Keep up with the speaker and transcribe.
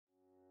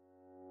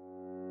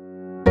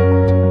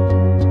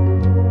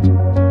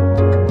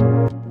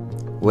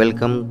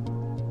Welcome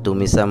to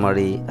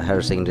Missamari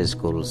H.S.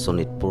 School,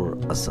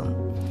 Sonitpur, Assam.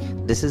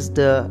 This is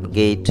the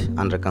gate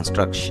under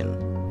construction,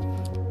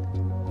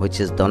 which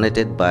is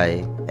donated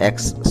by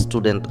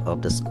ex-student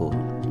of the school,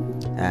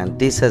 and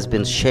this has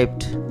been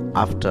shaped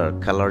after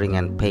coloring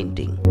and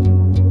painting.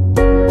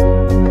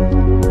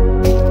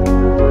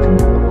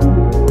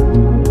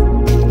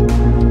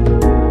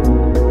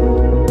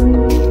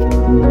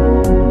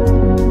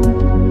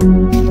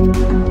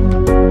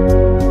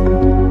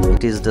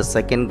 It is the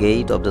second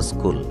gate of the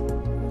school,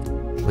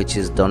 which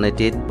is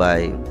donated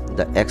by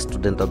the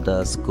ex-student of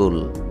the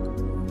school,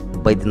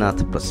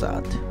 Vaidnath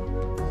Prasad.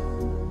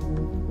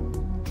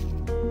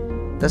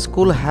 The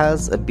school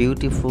has a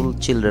beautiful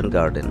children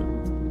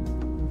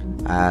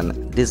garden,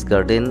 and this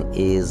garden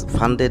is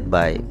funded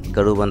by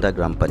Garubanda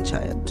Gram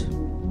Panchayat.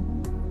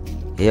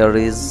 Here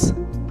is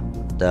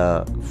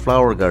the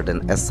flower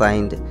garden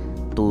assigned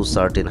to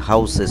certain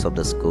houses of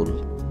the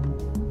school.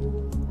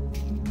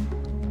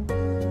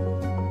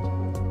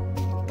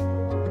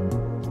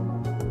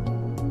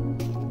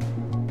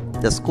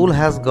 The school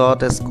has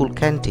got a school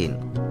canteen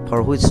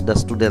for which the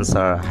students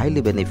are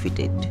highly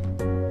benefited.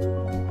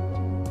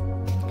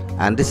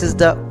 And this is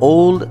the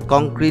old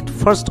concrete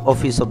first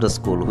office of the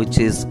school, which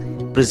is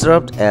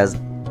preserved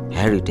as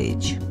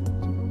heritage.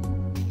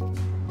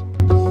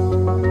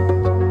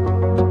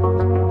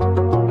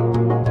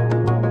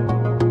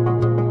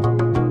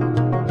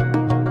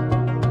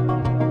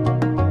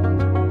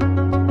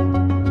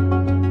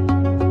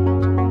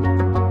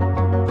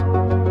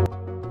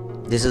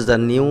 This is the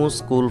new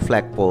school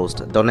flag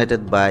post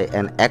donated by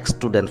an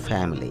ex-student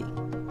family.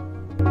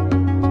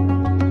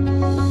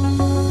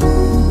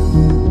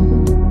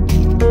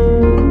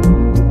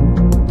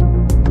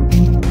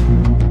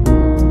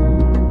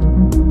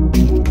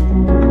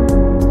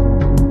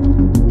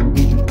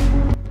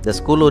 The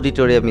school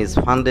auditorium is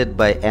funded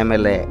by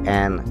MLA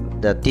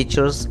and the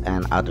teachers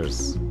and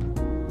others.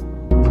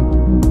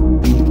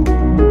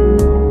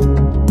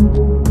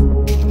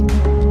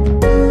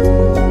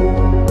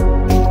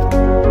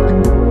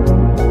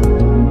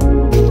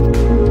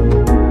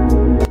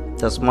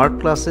 The smart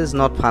class is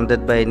not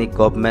funded by any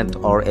government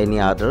or any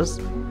others,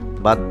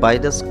 but by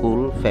the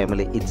school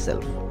family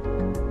itself.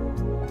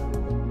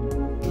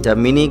 The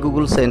mini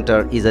Google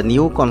Center is a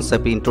new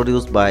concept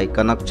introduced by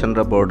Kanak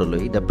Chandra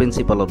Bordoloi, the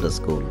principal of the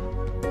school.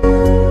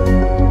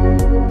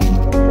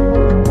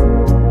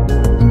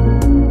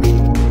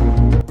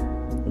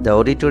 The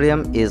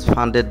auditorium is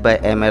funded by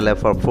MLA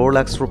for 4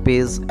 lakhs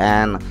rupees,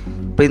 and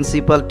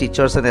principal,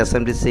 teachers and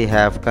SMDC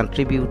have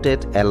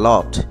contributed a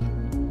lot.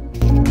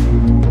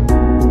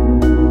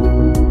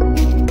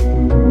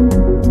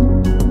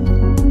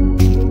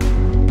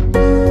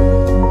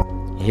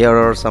 Here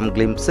are some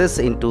glimpses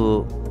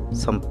into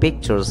some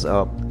pictures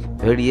of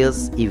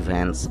various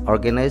events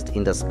organized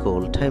in the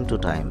school time to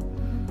time.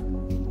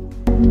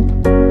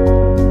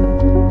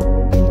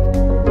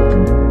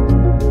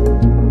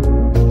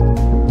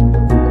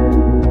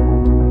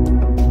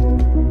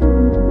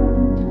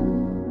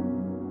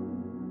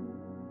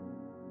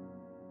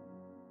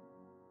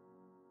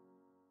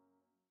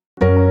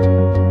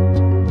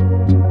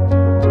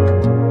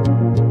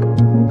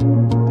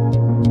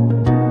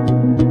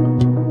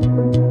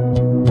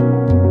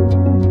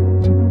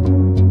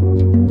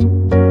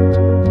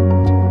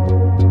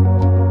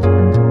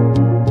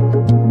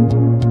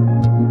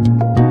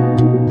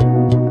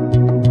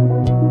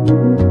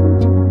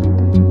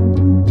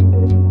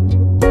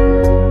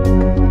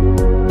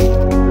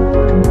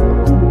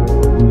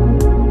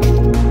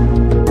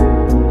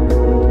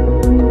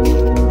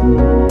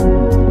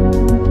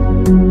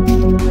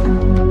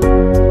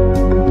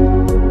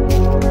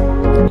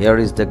 Here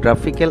is the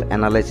graphical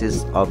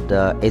analysis of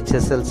the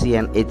HSLC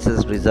and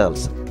HS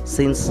results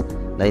since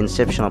the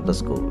inception of the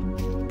school.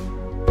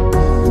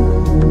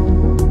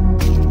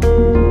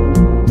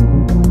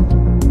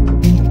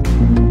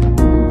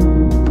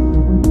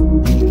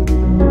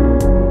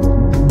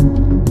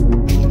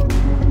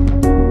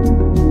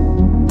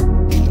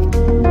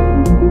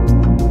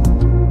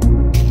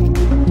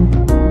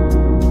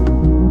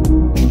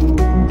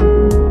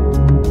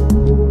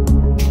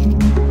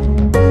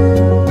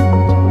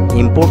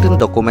 Important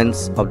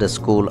documents of the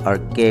school are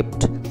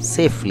kept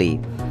safely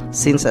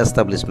since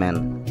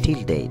establishment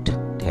till date.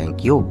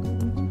 Thank you.